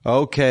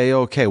Okay.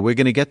 We're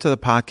going to get to the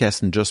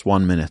podcast in just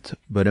 1 minute.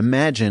 But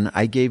imagine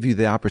I gave you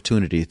the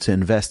opportunity to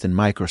invest in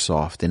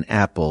Microsoft, in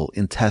Apple,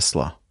 in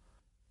Tesla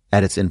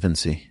at its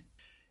infancy.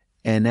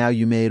 And now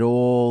you made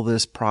all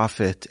this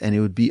profit and it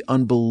would be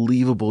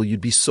unbelievable.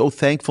 You'd be so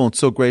thankful and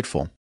so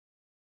grateful.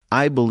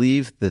 I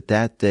believe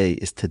that day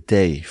is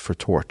today for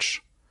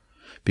Torch.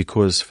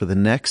 Because for the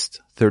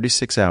next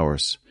 36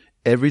 hours,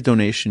 every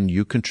donation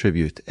you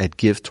contribute at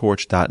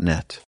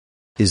givetorch.net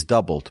is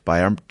doubled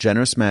by our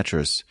generous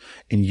matchers,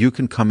 and you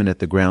can come in at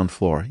the ground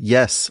floor.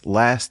 Yes,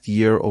 last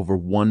year over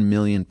 1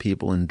 million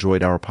people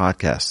enjoyed our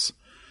podcasts.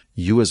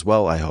 You as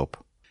well, I hope.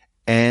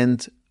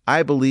 And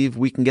I believe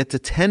we can get to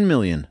 10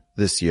 million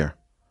this year.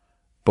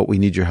 But we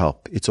need your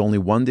help. It's only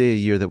 1 day a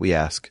year that we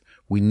ask.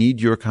 We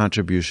need your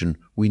contribution.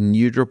 We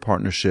need your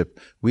partnership.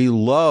 We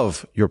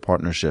love your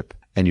partnership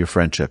and your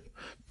friendship.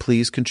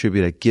 Please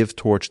contribute at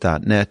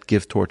givetorch.net,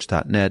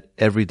 givetorch.net.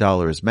 Every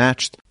dollar is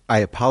matched. I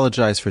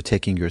apologize for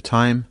taking your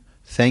time.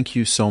 Thank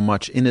you so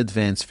much in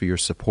advance for your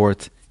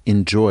support.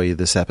 Enjoy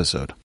this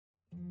episode.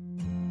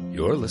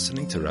 You're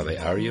listening to Rabbi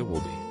Aryeh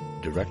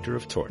Wolbe, Director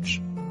of Torch,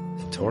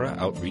 the Torah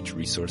Outreach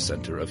Resource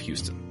Center of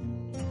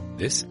Houston.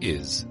 This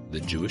is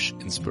the Jewish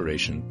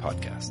Inspiration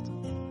Podcast.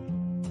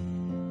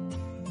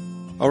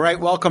 All right,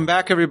 welcome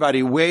back,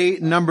 everybody. Way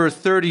number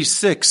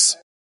 36.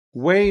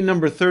 Way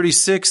number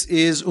 36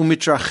 is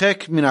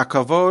umitrachek min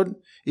hakavod,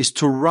 is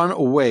to run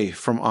away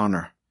from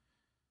honor.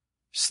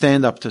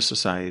 Stand up to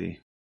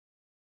society.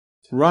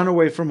 Run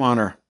away from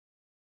honor.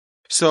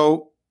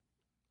 So,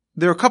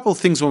 there are a couple of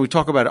things when we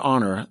talk about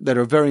honor that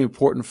are very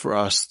important for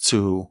us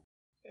to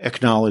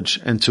acknowledge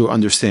and to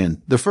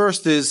understand. The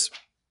first is,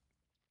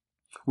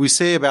 we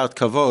say about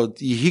kavod,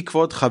 Yihi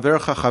kvod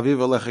chavercha chaviv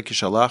alecha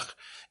kishalach,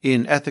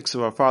 in Ethics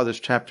of Our Fathers,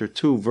 chapter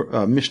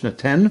 2, Mishnah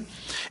 10.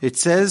 It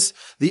says,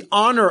 the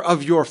honor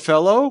of your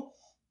fellow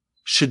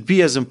should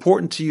be as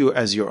important to you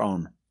as your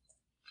own.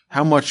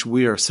 How much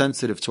we are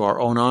sensitive to our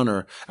own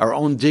honor, our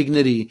own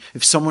dignity.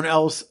 If someone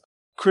else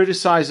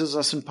criticizes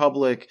us in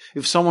public,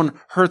 if someone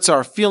hurts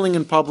our feeling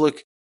in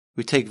public,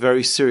 we take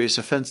very serious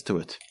offense to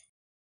it.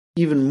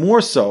 Even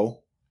more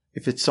so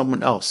if it's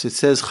someone else. It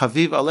says,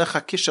 Chaviv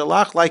alecha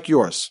kishalach, like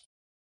yours.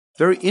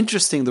 Very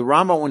interesting, the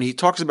Rama, when he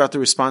talks about the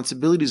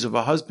responsibilities of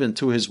a husband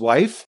to his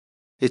wife,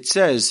 it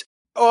says,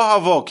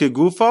 Ohavo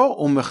kegufo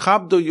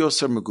umechabdo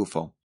yoser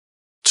megufo.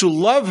 To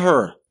love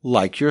her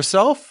like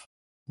yourself,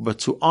 but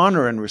to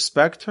honor and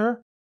respect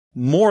her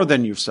more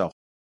than yourself.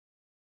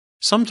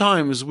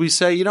 Sometimes we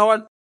say, you know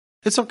what?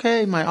 It's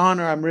okay, my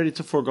honor, I'm ready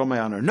to forego my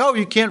honor. No,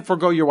 you can't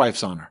forego your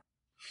wife's honor.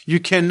 You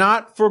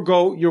cannot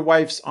forego your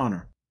wife's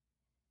honor.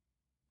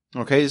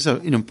 Okay, it's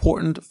an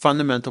important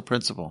fundamental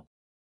principle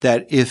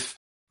that if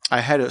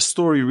I had a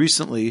story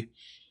recently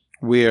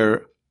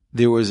where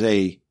there was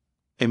a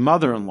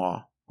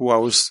mother-in-law who I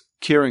was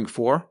caring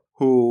for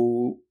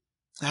who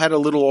had a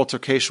little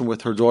altercation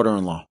with her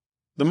daughter-in-law.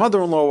 The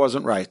mother-in-law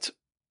wasn't right.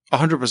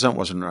 100%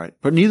 wasn't right.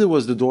 But neither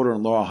was the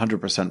daughter-in-law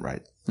 100%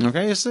 right.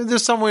 Okay? So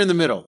there's somewhere in the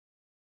middle.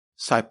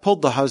 So I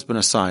pulled the husband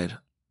aside.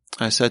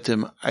 I said to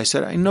him,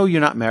 I know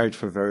you're not married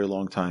for a very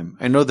long time.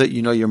 I know that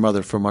you know your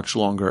mother for much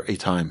longer a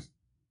time.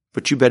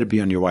 But you better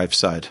be on your wife's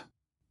side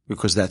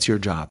because that's your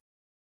job.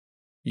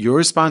 Your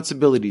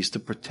responsibility is to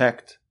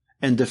protect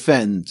and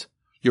defend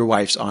your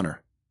wife's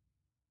honor.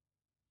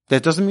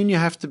 That doesn't mean you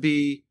have to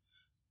be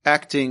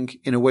acting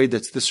in a way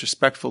that's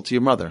disrespectful to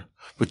your mother.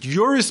 But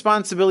your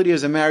responsibility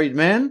as a married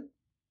man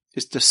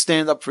is to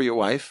stand up for your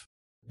wife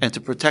and to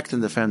protect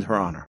and defend her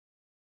honor.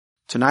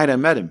 Tonight I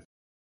met him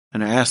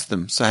and I asked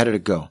him, so how did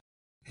it go?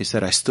 He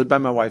said, I stood by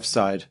my wife's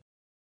side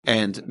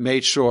and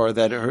made sure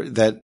that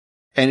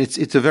and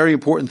it's a very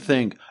important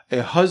thing.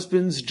 A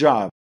husband's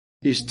job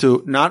is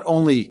to not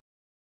only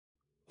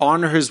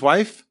honor his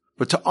wife,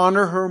 but to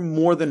honor her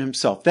more than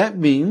himself. That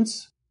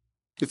means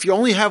if you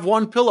only have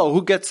one pillow,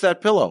 who gets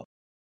that pillow?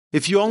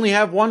 If you only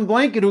have one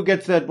blanket, who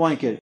gets that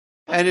blanket?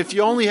 And if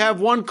you only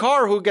have one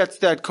car, who gets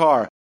that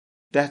car?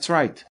 That's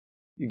right.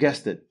 You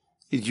guessed it.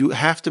 You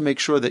have to make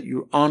sure that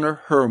you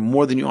honor her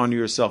more than you honor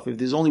yourself. If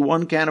there's only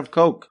one can of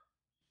Coke,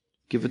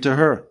 give it to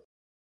her.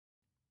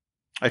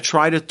 I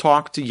try to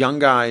talk to young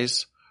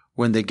guys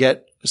when they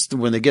get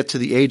to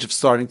the age of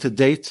starting to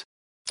date.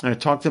 And I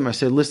talk to them, I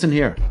say, listen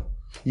here.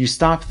 You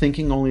stop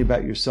thinking only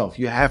about yourself.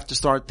 You have to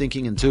start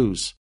thinking in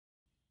twos.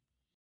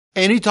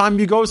 Anytime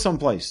you go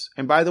someplace,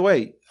 and by the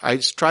way, I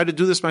try to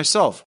do this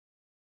myself.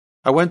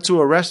 I went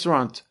to a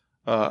restaurant.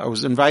 I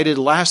was invited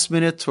last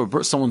minute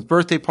to someone's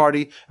birthday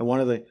party at one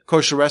of the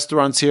kosher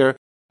restaurants here.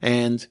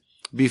 And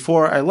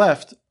before I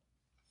left,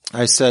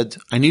 I said,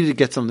 I needed to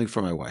get something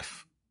for my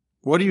wife.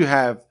 What do you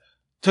have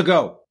to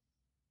go?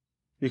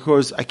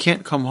 Because I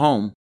can't come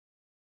home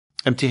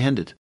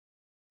empty-handed.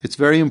 It's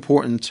very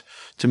important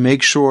to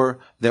make sure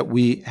that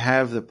we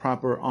have the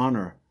proper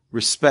honor,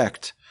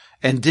 respect,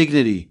 and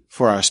dignity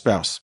for our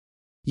spouse.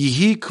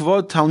 Yihi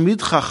kvod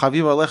talmidcha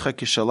chaviv alecha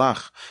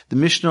kishalach. The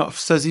Mishnah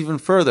says even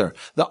further,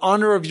 the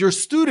honor of your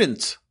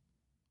student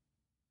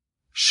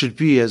should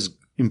be as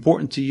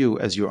important to you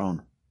as your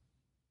own.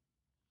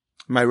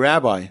 My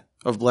rabbi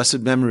of blessed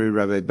memory,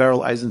 Rabbi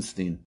Beryl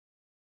Eisenstein.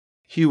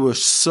 He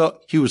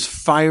was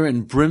fire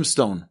and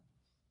brimstone,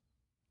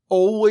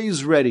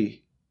 always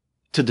ready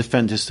to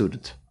defend his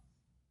student.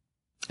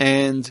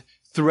 And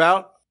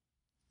throughout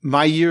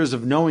my years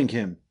of knowing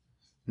him,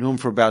 knew him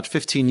for about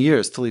 15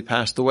 years till he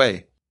passed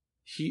away,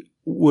 he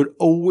would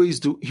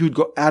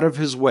go out of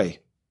his way.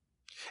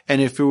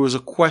 And if there was a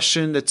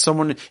question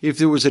if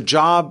there was a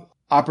job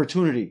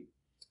opportunity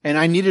and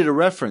I needed a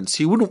reference,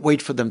 he wouldn't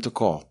wait for them to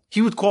call.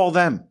 He would call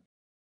them.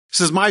 He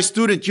says, my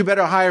student, you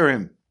better hire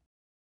him.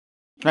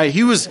 Right?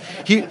 He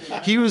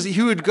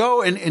would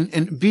go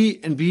and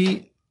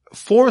be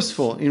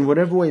forceful in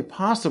whatever way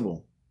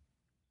possible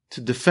to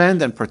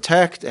defend and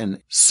protect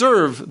and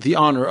serve the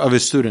honor of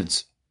his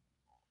students.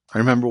 I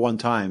remember one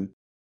time,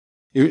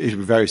 it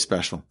was very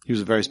special. He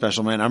was a very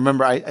special man. I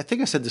remember, I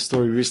think I said this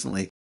story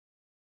recently.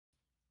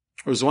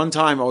 It was one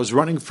time I was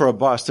running for a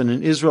bus, and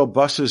in Israel,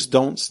 buses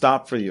don't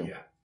stop for you. Yeah.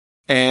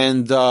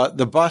 And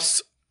the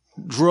bus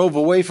drove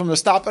away from the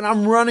stop, and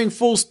I'm running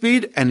full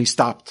speed, and he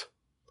stopped.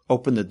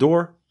 Opened the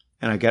door,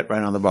 and I get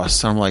right on the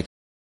bus. I'm like,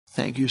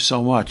 thank you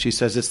so much. He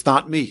says, it's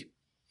not me.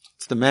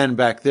 It's the man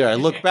back there. I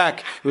look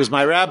back. It was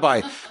my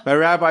rabbi. My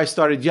rabbi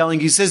started yelling.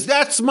 He says,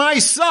 that's my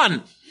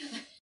son.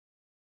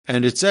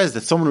 And it says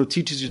that someone who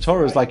teaches you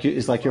Torah is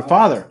like your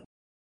father.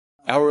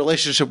 Our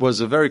relationship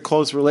was a very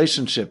close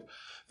relationship.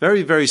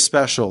 Very, very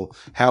special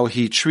how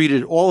he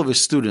treated all of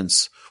his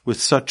students with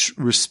such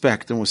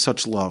respect and with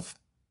such love.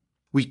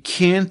 We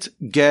can't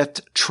get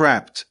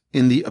trapped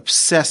in the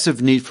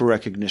obsessive need for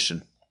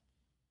recognition.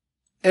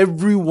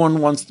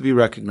 Everyone wants to be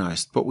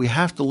recognized, but we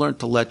have to learn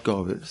to let go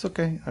of it. It's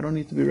okay. I don't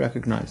need to be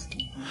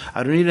recognized.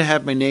 I don't need to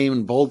have my name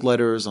in bold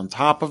letters on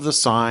top of the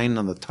sign,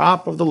 on the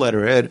top of the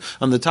letterhead,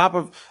 on the top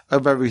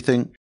of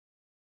everything.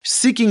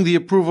 Seeking the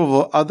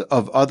approval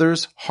of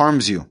others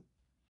harms you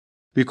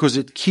because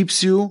it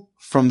keeps you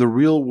from the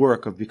real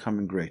work of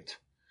becoming great.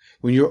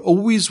 When you're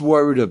always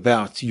worried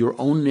about your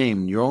own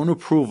name, your own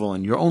approval,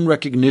 and your own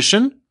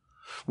recognition,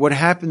 what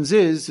happens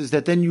is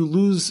that then you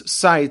lose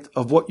sight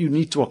of what you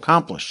need to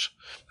accomplish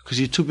because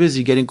you're too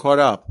busy getting caught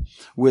up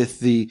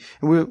with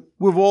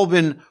we've all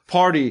been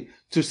party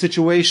to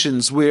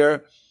situations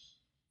where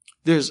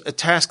there's a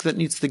task that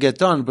needs to get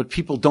done, but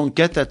people don't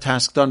get that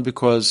task done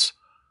because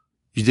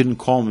you didn't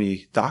call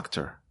me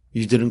doctor.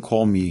 You didn't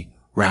call me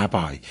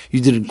rabbi.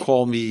 You didn't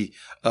call me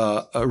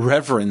a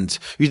reverend.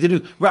 You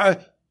didn't.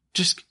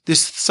 Just there's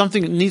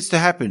something that needs to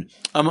happen.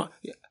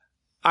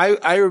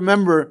 I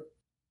remember.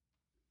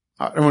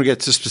 I don't want to get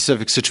to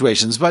specific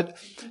situations, but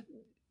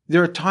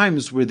there are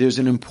times where there's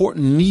an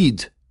important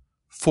need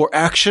for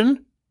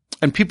action,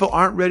 and people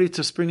aren't ready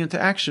to spring into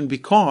action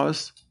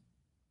because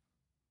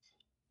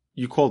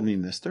you called me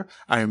Mister.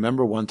 I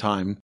remember one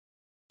time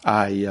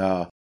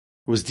I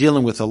was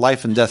dealing with a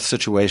life and death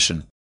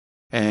situation.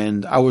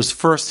 And I was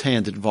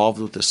firsthand involved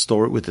with this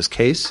story, with this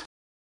case.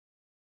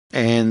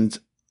 And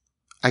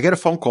I get a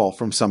phone call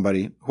from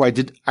somebody who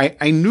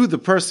I knew the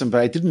person, but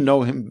I didn't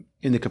know him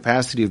in the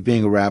capacity of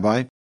being a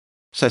rabbi.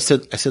 So I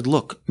said,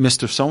 look,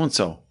 Mr.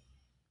 So-and-so.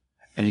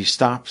 And he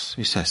stops.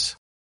 He says,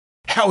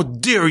 how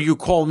dare you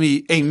call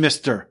me a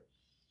mister?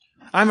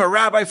 I'm a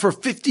rabbi for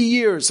 50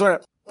 years.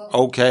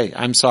 Okay,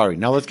 I'm sorry.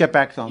 Now let's get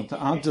back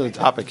onto the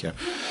topic here.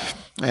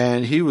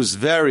 And he was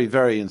very,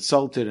 very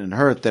insulted and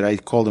hurt that I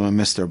called him a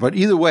mister. But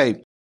either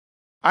way,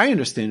 I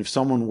understand if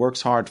someone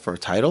works hard for a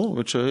title,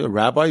 which a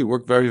rabbi, you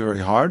work very, very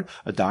hard,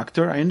 a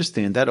doctor, I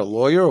understand that, a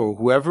lawyer or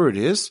whoever it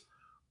is.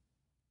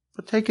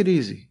 But take it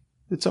easy.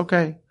 It's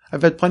okay.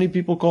 I've had plenty of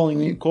people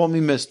call me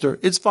mister.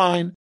 It's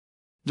fine.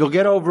 You'll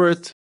get over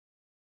it.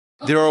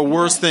 There are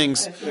worse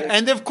things.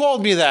 And they've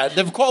called me that.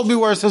 They've called me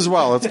worse as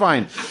well. It's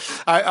fine.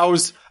 I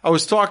was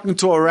talking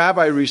to a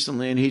rabbi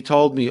recently and he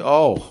told me,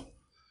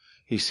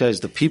 he says,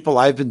 the people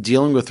I've been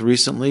dealing with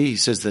recently, he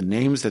says the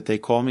names that they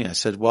call me. I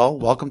said, well,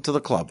 welcome to the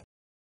club.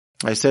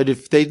 I said,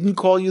 if they didn't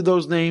call you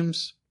those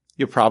names,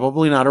 you're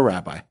probably not a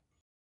rabbi.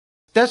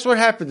 That's what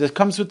happens. It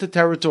comes with the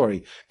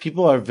territory.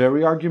 People are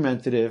very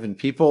argumentative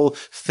and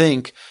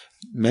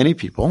many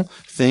people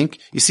think,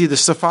 you see, the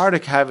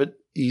Sephardic have it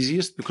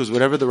easiest because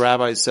whatever the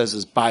rabbi says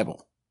is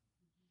Bible.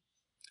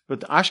 But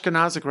the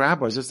Ashkenazic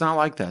rabbis, it's not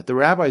like that. The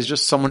rabbi is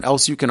just someone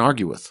else you can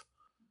argue with.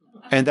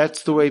 And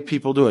that's the way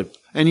people do it.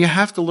 And you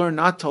have to learn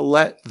not to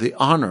let the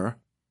honor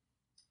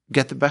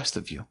get the best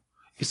of you.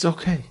 It's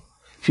okay.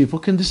 People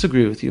can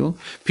disagree with you.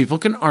 People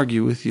can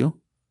argue with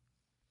you.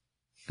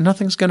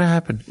 Nothing's going to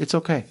happen. It's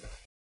okay.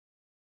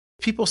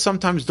 People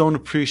sometimes don't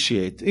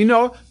appreciate.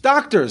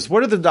 Doctors,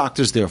 what are the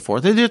doctors there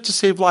for? They're there to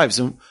save lives.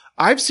 And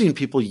I've seen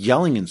people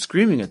yelling and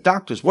screaming at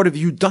doctors. What have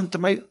you done to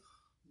my...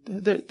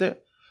 They're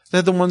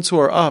the ones who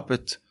are up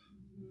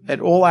at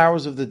all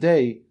hours of the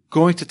day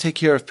going to take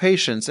care of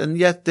patients, and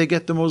yet they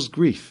get the most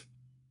grief.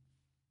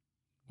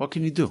 What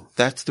can you do?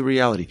 That's the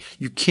reality.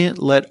 You can't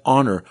let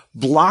honor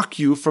block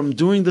you from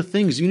doing the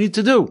things you need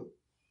to do.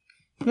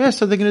 Yeah,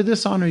 so they're going to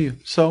dishonor you.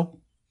 So,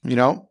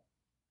 you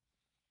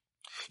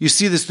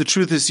see this, the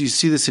truth is you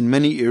see this in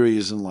many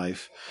areas in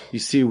life. You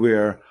see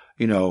where,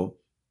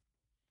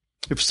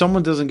 If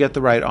someone doesn't get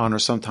the right honor,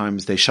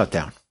 sometimes they shut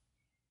down.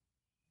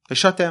 They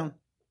shut down.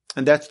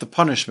 And that's the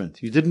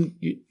punishment. You didn't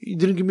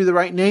give me the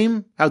right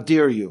name? How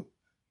dare you?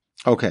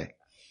 Okay.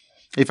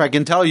 If I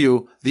can tell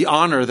you the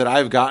honor that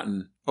I've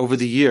gotten over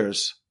the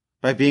years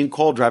by being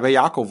called Rabbi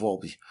Yaakov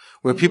Wolbe,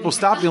 where people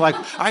stop me like,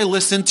 I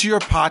listen to your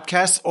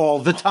podcast all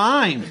the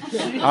time.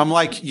 I'm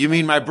like, you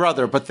mean my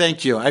brother, but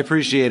thank you. I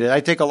appreciate it. I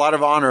take a lot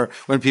of honor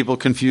when people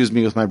confuse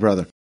me with my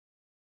brother.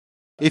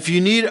 If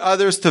you need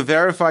others to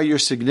verify your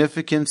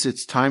significance,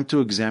 it's time to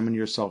examine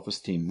your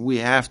self-esteem. We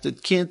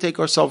can't take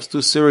ourselves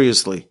too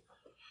seriously.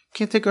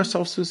 Can't take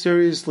ourselves too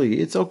seriously.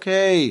 It's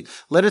okay.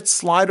 Let it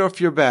slide off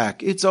your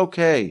back. It's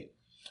okay.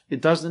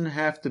 It doesn't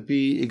have to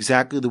be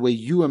exactly the way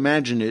you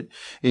imagine it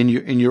in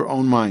your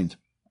own mind.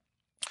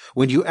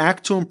 When you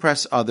act to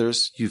impress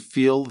others, you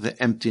feel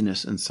the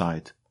emptiness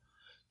inside.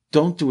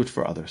 Don't do it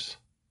for others.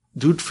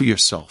 Do it for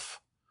yourself.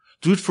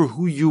 Do it for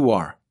who you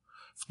are.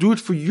 Do it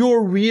for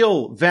your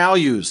real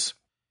values.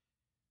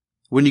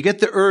 When you get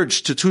the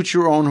urge to toot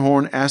your own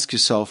horn, ask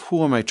yourself,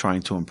 who am I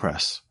trying to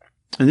impress?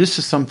 And this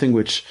is something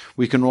which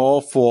we can all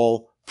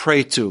fall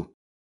prey to,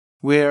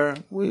 where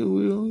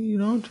we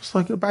just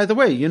like, by the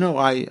way,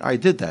 I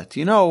did that.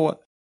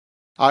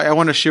 I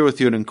want to share with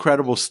you an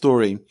incredible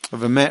story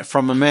of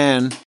from a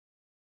man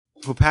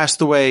who passed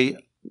away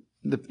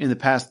in the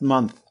past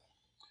month.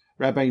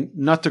 Rabbi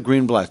Nutter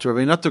Greenblatt.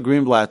 Rabbi Nutter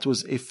Greenblatt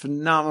was a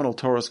phenomenal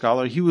Torah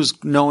scholar. He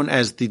was known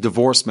as the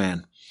divorce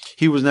man.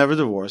 He was never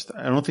divorced.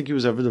 I don't think he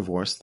was ever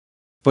divorced.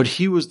 But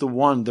he was the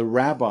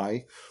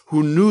rabbi,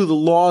 who knew the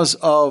laws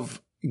of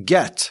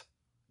get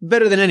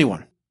better than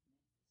anyone.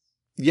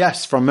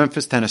 Yes, from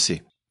Memphis,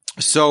 Tennessee.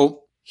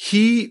 So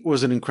he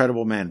was an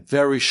incredible man,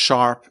 very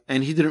sharp,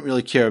 and he didn't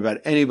really care about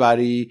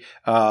anybody,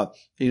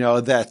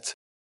 that.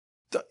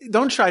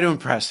 Don't try to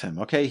impress him,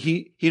 okay?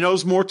 He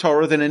knows more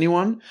Torah than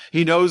anyone.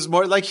 He knows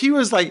more,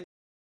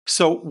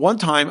 so one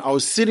time I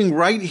was sitting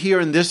right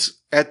here at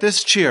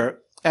this chair,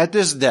 at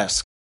this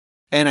desk,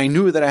 and I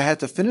knew that I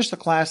had to finish the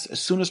class as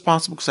soon as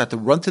possible because I had to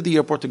run to the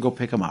airport to go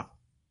pick him up.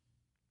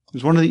 It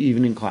was one of the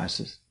evening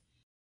classes.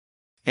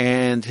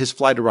 And his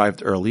flight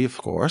arrived early, of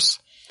course.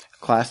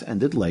 Class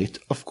ended late,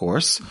 of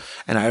course.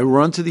 And I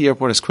run to the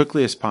airport as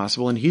quickly as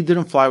possible. And he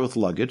didn't fly with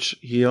luggage.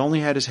 He only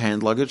had his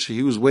hand luggage.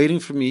 He was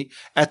waiting for me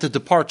at the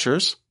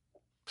departures.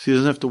 So he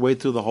doesn't have to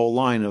wait through the whole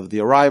line of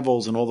the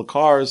arrivals and all the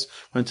cars.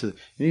 And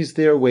he's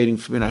there waiting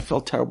for me. And I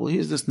felt terrible.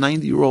 Here's this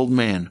 90-year-old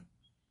man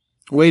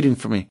waiting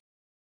for me.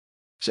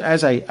 So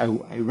as I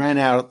ran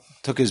out,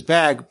 took his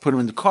bag, put him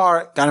in the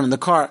car, got him in the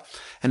car.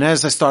 And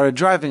as I started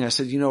driving, I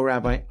said,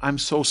 Rabbi, I'm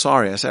so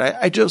sorry. I said,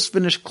 I just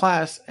finished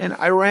class and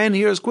I ran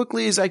here as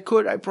quickly as I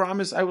could. I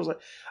promise. I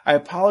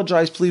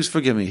apologize. Please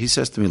forgive me. He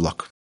says to me,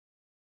 look,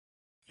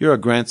 you're a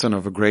grandson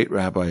of a great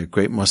rabbi, a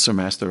great Musar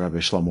master, Rabbi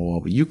Shlomo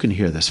Wolbe. You can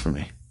hear this from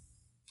me.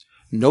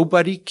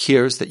 Nobody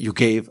cares that you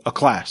gave a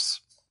class.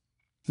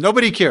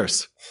 Nobody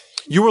cares.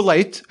 You were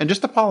late and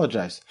just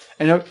apologize.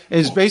 And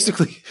it's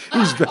basically, it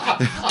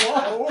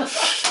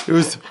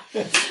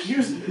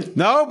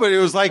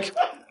was like,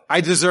 I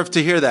deserve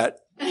to hear that.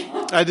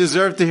 I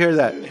deserve to hear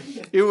that.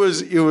 It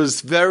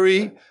was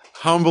very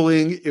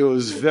humbling. It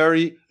was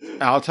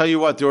I'll tell you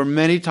what, there were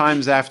many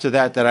times after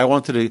that I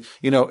wanted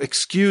to,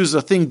 excuse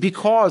a thing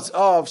because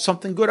of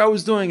something good I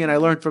was doing. And I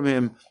learned from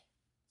him,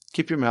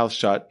 keep your mouth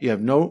shut. You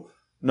have no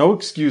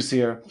excuse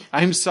here.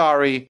 I'm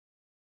sorry.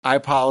 I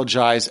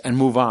apologize and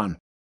move on.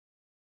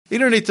 You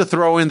don't need to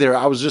throw in there,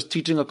 I was just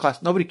teaching a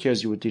class. Nobody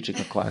cares you were teaching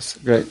a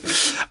class. Right?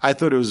 I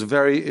thought it was a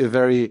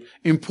very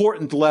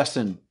important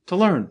lesson to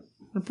learn.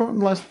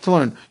 Important lesson to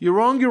learn. You're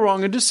wrong,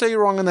 and just say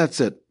you're wrong and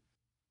that's it.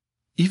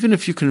 Even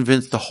if you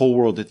convince the whole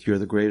world that you're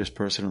the greatest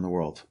person in the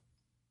world,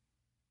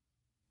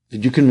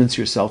 did you convince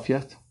yourself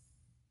yet?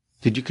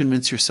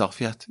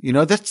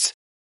 That's,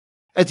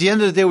 at the end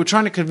of the day, we're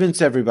trying to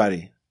convince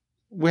everybody.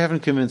 We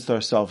haven't convinced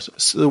ourselves.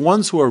 So the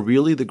ones who are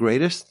really the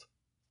greatest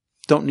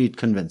don't need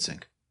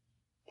convincing.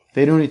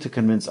 They don't need to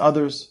convince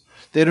others.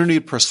 They don't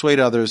need to persuade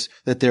others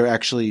that they're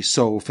actually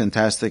so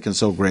fantastic and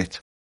so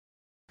great.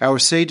 Our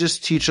sages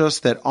teach us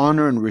that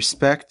honor and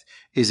respect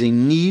is a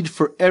need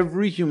for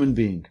every human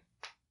being.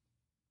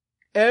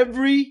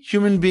 Every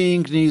human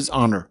being needs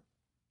honor.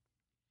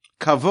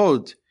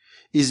 Kavod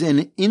is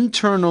an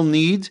internal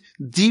need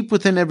deep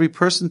within every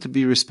person to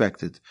be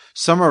respected.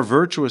 Some are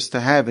virtuous to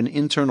have an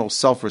internal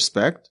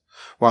self-respect,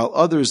 while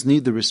others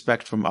need the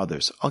respect from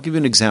others. I'll give you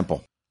an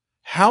example.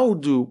 How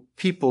do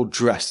people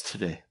dress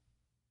today?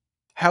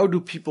 How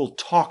do people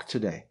talk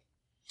today?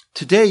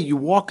 Today, you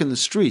walk in the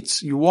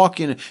streets, you go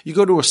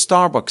to a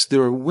Starbucks,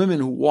 there are women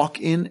who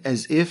walk in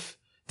as if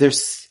they're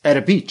at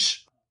a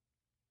beach.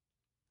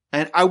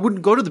 And I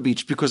wouldn't go to the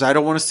beach because I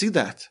don't want to see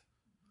that.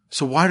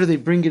 So why do they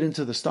bring it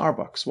into the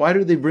Starbucks? Why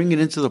do they bring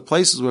it into the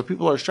places where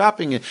people are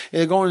shopping and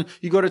they're going,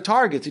 you go to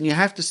Target and you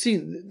have to see,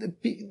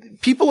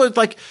 people are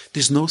like,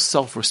 there's no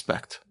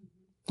self-respect.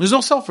 There's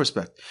no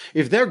self-respect.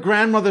 If their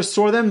grandmother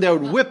saw them, they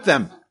would whip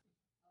them.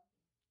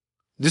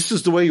 This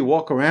is the way you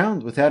walk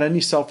around without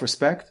any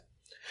self-respect.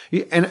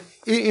 And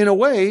in a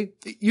way,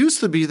 it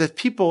used to be that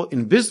people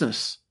in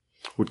business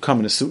would come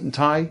in a suit and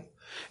tie.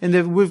 And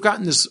then we've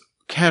gotten this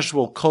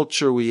casual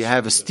culture. We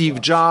have a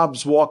Steve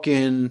Jobs walk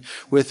in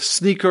with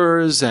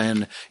sneakers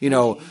and,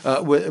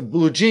 with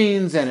blue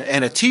jeans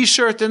and a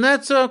t-shirt, and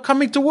that's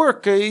coming to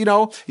work. It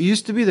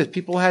used to be that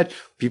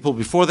people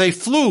before they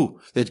flew,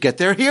 they'd get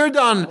their hair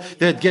done,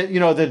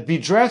 they'd be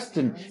dressed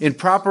in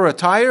proper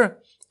attire.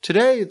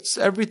 Today, it's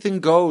everything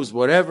goes,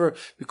 whatever,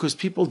 because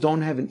people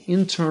don't have an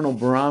internal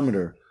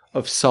barometer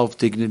of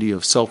self-dignity,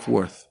 of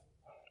self-worth.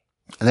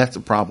 And that's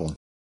a problem.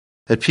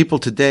 That people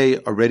today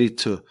are ready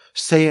to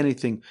say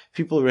anything.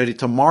 People are ready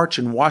to march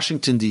in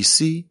Washington,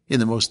 D.C. in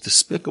the most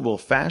despicable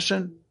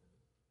fashion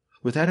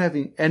without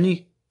having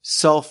any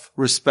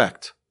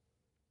self-respect.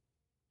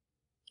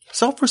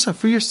 Self-respect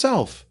for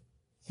yourself.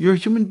 You're a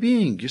human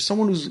being. You're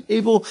someone who's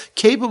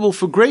capable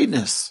for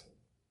greatness.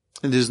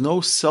 And there's no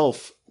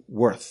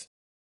self-worth.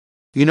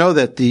 You know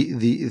that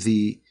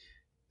the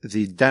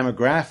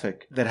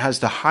demographic that has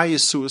the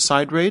highest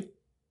suicide rate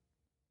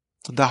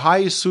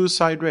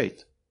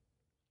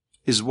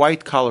is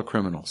white-collar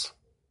criminals.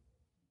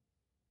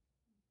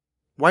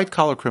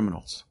 White-collar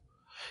criminals.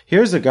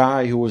 Here's a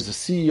guy who was the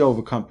CEO of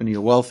a company,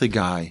 a wealthy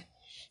guy,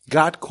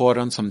 got caught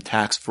on some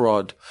tax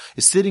fraud,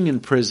 is sitting in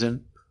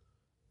prison,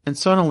 and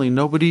suddenly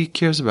nobody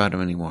cares about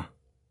him anymore.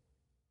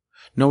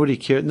 Nobody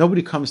cares.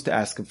 Nobody comes to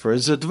ask him for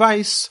his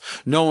advice.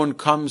 No one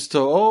comes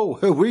to,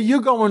 where you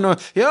going?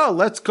 Yeah,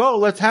 let's go.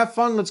 Let's have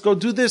fun. Let's go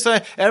do this. So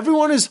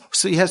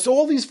he has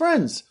all these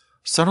friends.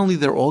 Suddenly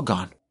they're all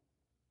gone.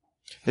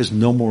 There's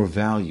no more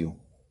value.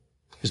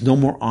 There's no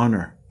more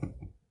honor.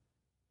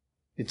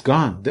 It's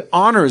gone. The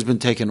honor has been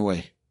taken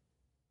away.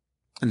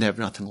 And they have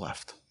nothing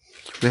left.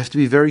 We have to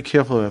be very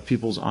careful about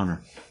people's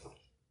honor.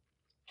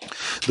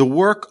 The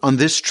work on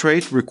this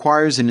trait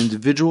requires an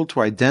individual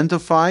to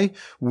identify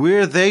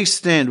where they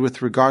stand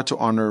with regard to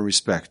honor and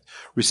respect.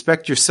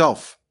 Respect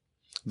yourself.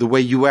 The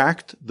way you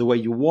act, the way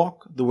you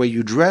walk, the way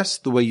you dress,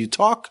 the way you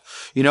talk.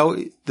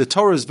 The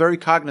Torah is very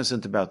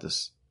cognizant about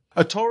this.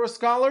 A Torah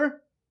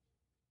scholar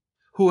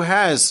who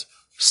has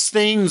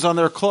stains on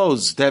their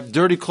clothes, they have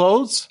dirty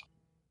clothes,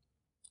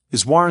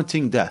 is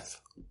warranting death.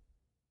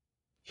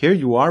 Here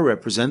you are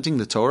representing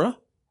the Torah,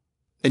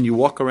 and you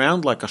walk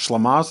around like a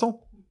shlamazel.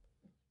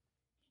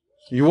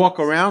 You walk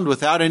around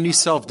without any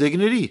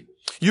self-dignity.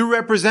 You're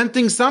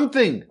representing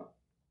something.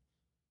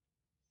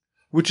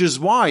 Which is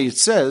why it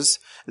says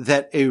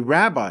that a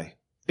rabbi,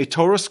 a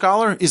Torah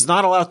scholar, is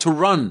not allowed to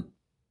run.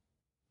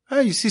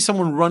 Hey, you see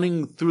someone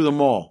running through the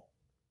mall.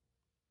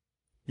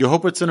 You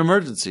hope it's an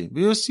emergency.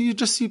 You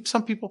just see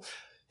some people.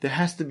 There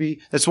has to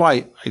be. That's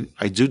why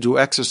I do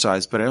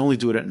exercise, but I only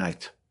do it at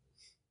night.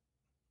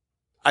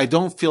 I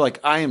don't feel like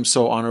I am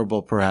so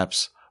honorable,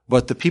 perhaps,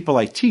 but the people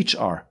I teach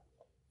are.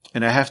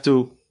 And I have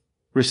to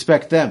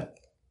respect them.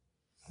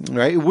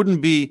 Right? It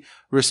wouldn't be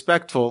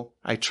respectful.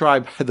 I try,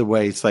 by the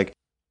way. It's like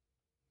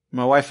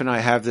my wife and I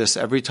have this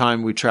every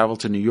time we travel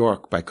to New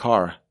York by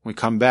car. We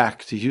come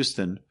back to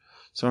Houston.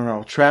 So on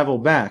our travel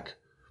back,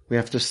 we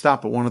have to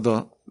stop at one of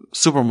the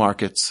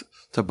supermarkets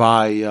to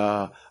buy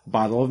a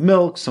bottle of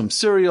milk, some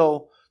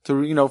cereal,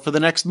 for the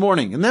next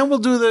morning. And then we'll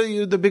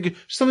do the big,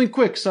 something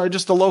quick. So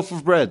just a loaf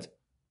of bread.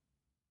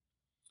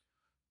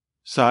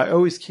 So I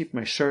always keep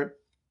my shirt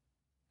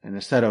and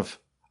a set of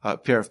a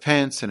pair of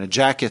pants and a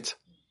jacket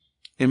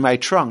in my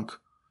trunk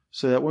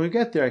so that when we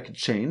get there, I can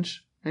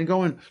change and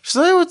go in.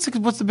 So what's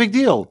the big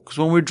deal? Because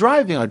when we're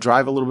driving, I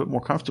drive a little bit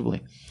more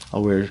comfortably.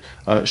 I'll wear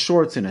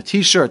shorts and a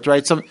t-shirt,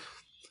 right?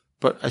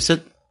 But I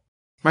said,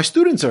 my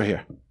students are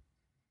here.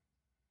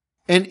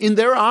 And in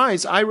their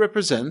eyes, I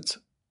represent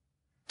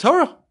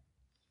Torah.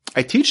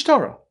 I teach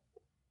Torah.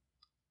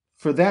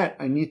 For that,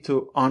 I need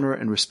to honor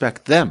and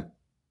respect them.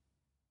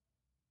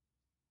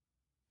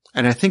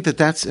 And I think that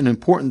that's an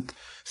important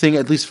thing,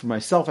 at least for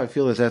myself. I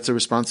feel that that's a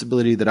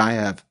responsibility that I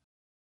have.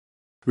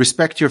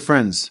 Respect your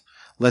friends.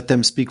 Let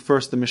them speak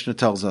first, the Mishnah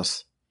tells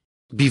us.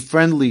 Be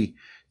friendly.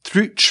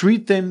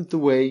 Treat them the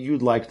way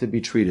you'd like to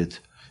be treated.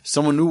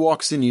 Someone new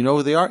walks in, you know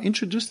who they are,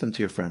 introduce them to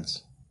your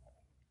friends.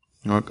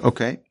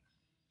 Okay?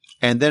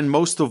 And then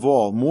most of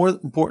all, more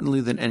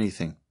importantly than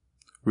anything,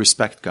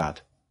 respect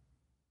God.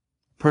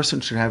 A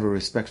person should have a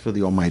respect for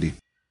the Almighty.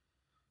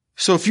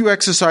 So a few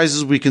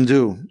exercises we can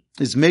do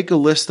is make a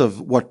list of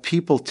what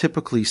people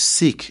typically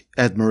seek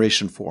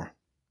admiration for.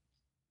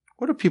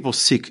 What do people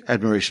seek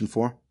admiration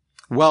for?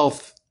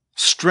 Wealth,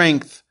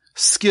 strength,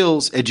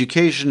 skills,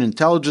 education,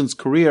 intelligence,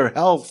 career,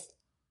 health,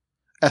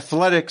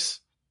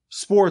 athletics,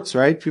 sports,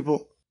 right?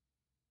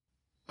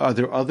 Are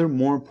there other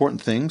more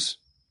important things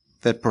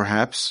that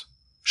perhaps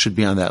should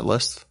be on that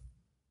list?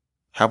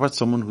 How about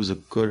someone who's a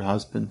good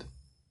husband?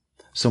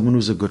 Someone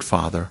who's a good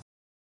father?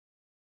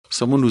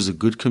 Someone who's a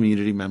good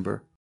community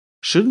member?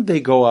 Shouldn't they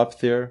go up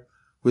there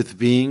with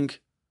being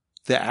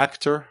the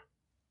actor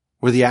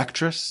or the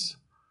actress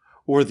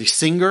or the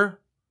singer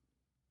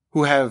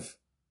who have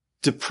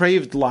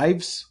depraved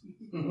lives,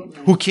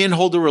 who can't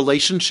hold a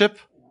relationship?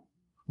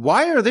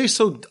 Why are they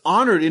so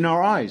honored in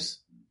our eyes?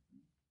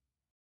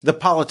 The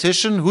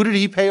politician, who did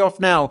he pay off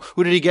now?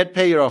 Who did he get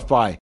paid off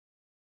by?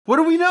 What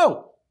do we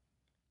know?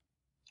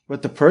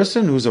 But the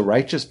person who's a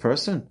righteous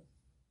person,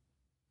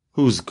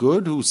 who's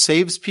good, who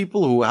saves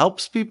people, who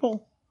helps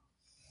people,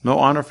 no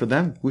honor for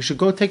them. We should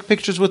go take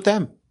pictures with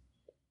them.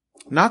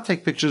 Not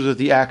take pictures with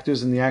the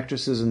actors and the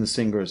actresses and the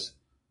singers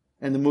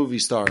and the movie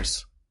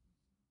stars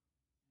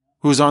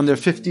who's on their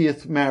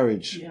 50th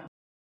marriage,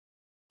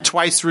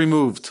 twice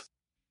removed.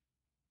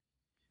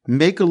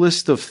 Make a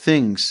list of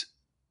things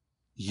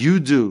you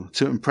do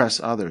to impress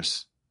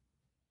others.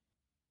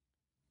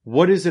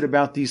 What is it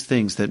about these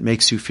things that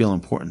makes you feel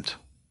important?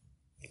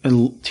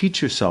 And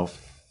teach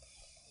yourself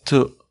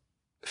to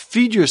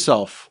feed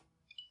yourself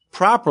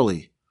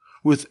properly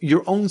with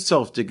your own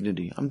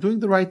self-dignity. I'm doing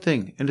the right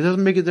thing. And it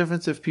doesn't make a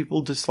difference if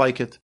people dislike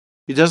it.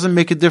 It doesn't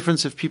make a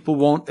difference if people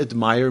won't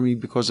admire me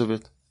because of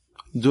it.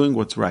 I'm doing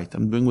what's right.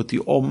 I'm doing what the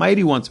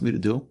Almighty wants me to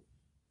do.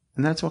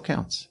 And that's what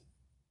counts.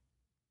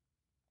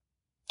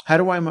 How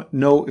do I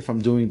know if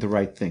I'm doing the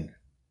right thing?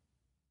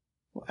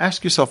 Well,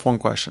 ask yourself one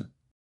question.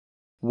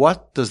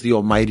 What does the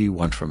Almighty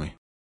want from me?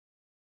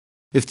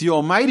 If the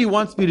Almighty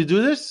wants me to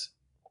do this,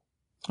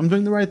 I'm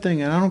doing the right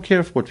thing, and I don't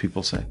care what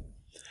people say.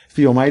 If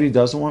the Almighty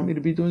doesn't want me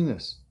to be doing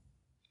this,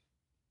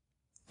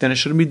 then I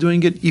shouldn't be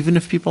doing it even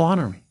if people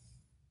honor me.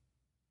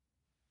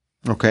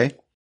 Okay?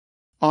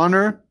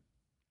 Honor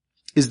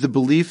is the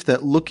belief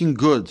that looking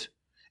good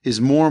is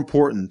more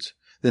important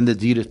than the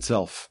deed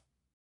itself.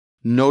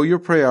 Know your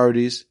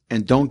priorities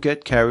and don't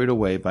get carried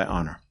away by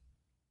honor.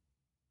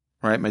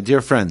 All right, my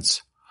dear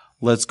friends,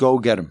 let's go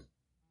get them.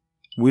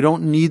 We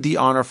don't need the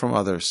honor from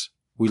others.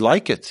 We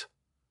like it.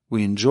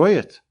 We enjoy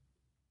it.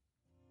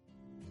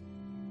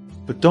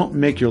 But don't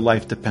make your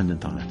life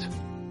dependent on it.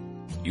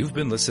 You've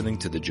been listening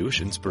to the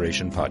Jewish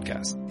Inspiration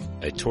Podcast,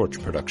 a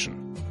Torch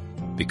production.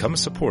 Become a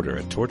supporter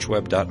at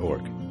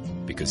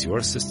torchweb.org because your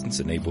assistance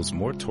enables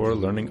more Torah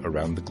learning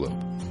around the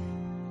globe.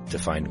 To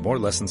find more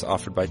lessons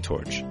offered by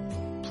Torch,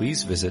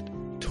 please visit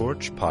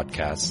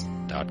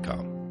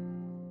torchpodcasts.com.